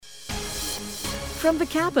From the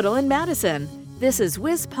Capitol in Madison, this is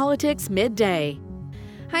WisPolitics Midday.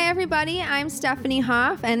 Hi, everybody. I'm Stephanie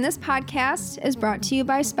Hoff, and this podcast is brought to you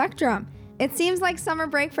by Spectrum. It seems like summer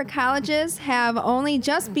break for colleges have only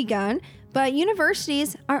just begun, but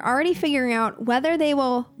universities are already figuring out whether they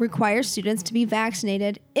will require students to be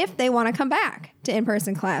vaccinated if they want to come back to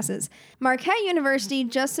in-person classes. Marquette University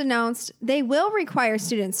just announced they will require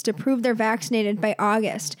students to prove they're vaccinated by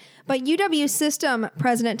August, but UW System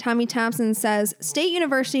President Tommy Thompson says state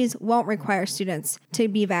universities won't require students to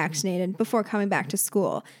be vaccinated before coming back to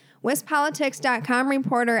school. WisPolitics.com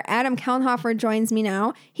reporter Adam Kellenhofer joins me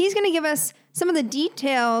now. He's going to give us some of the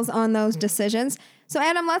details on those decisions. So,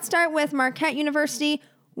 Adam, let's start with Marquette University.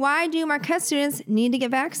 Why do Marquette students need to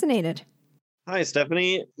get vaccinated? Hi,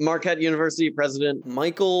 Stephanie. Marquette University President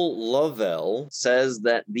Michael Lovell says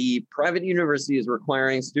that the private university is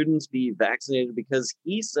requiring students be vaccinated because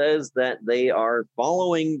he says that they are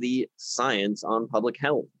following the science on public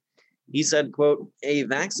health. He said, quote, "A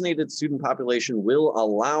vaccinated student population will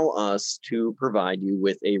allow us to provide you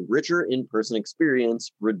with a richer in-person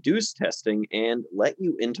experience, reduce testing, and let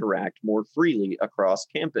you interact more freely across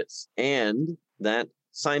campus. And that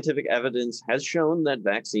scientific evidence has shown that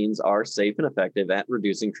vaccines are safe and effective at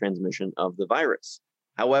reducing transmission of the virus.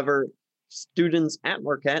 However, students at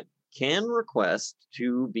Marquette can request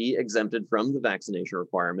to be exempted from the vaccination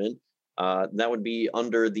requirement. That would be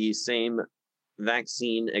under the same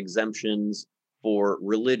vaccine exemptions for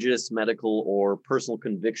religious, medical, or personal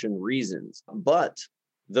conviction reasons. But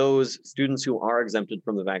those students who are exempted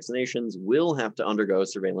from the vaccinations will have to undergo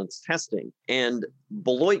surveillance testing. And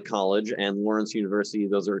Beloit College and Lawrence University,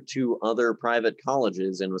 those are two other private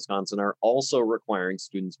colleges in Wisconsin, are also requiring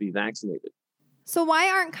students be vaccinated." So why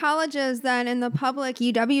aren't colleges then in the public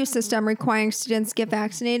UW system requiring students get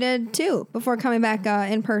vaccinated too before coming back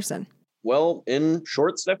in person? Well, in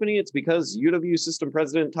short, Stephanie, it's because UW System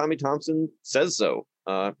President Tommy Thompson says so.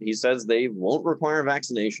 He says they won't require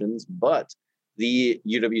vaccinations, but the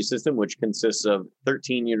UW system, which consists of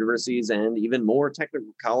 13 universities and even more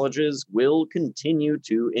technical colleges, will continue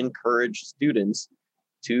to encourage students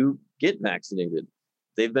to get vaccinated.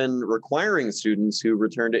 They've been requiring students who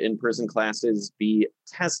return to in-person classes be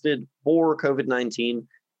tested for COVID-19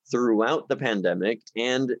 throughout the pandemic,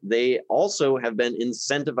 and they also have been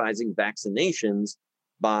incentivizing vaccinations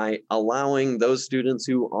by allowing those students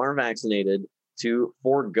who are vaccinated to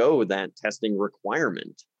forego that testing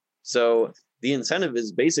requirement. So the incentive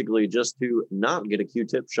is basically just to not get a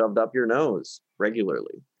Q-tip shoved up your nose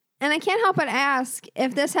regularly. And I can't help but ask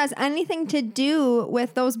if this has anything to do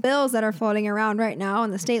with those bills that are floating around right now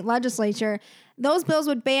in the state legislature. Those bills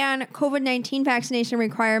would ban COVID-19 vaccination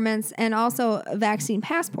requirements and also vaccine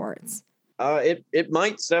passports. It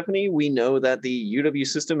might, Stephanie. We know that the UW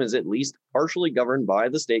system is at least partially governed by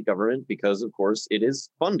the state government because, of course, it is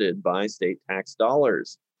funded by state tax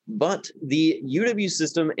dollars. But the UW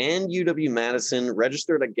system and UW-Madison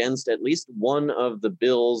registered against at least one of the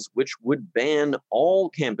bills, which would ban all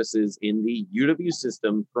campuses in the UW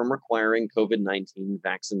system from requiring COVID-19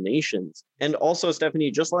 vaccinations. And also, Stephanie,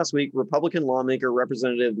 just last week, Republican lawmaker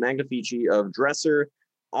Representative Magnifici of Dresser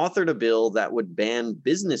authored a bill that would ban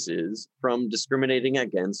businesses from discriminating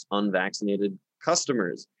against unvaccinated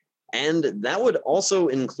customers. And that would also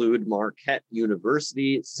include Marquette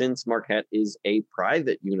University, since Marquette is a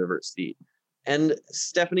private university. And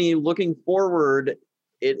Stephanie, looking forward,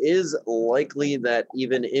 it is likely that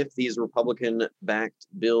even if these Republican-backed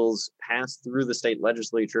bills pass through the state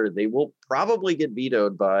legislature, they will probably get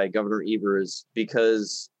vetoed by Governor Evers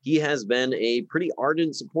because he has been a pretty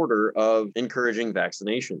ardent supporter of encouraging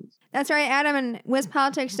vaccinations. That's right, Adam, and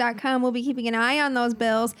WisPolitics.com will be keeping an eye on those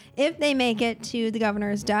bills if they make it to the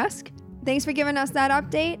governor's desk. Thanks for giving us that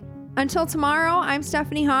update. Until tomorrow, I'm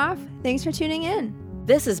Stephanie Hoff. Thanks for tuning in.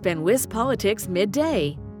 This has been WisPolitics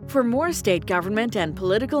Midday. For more state government and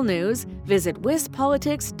political news, visit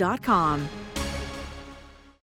WisPolitics.com.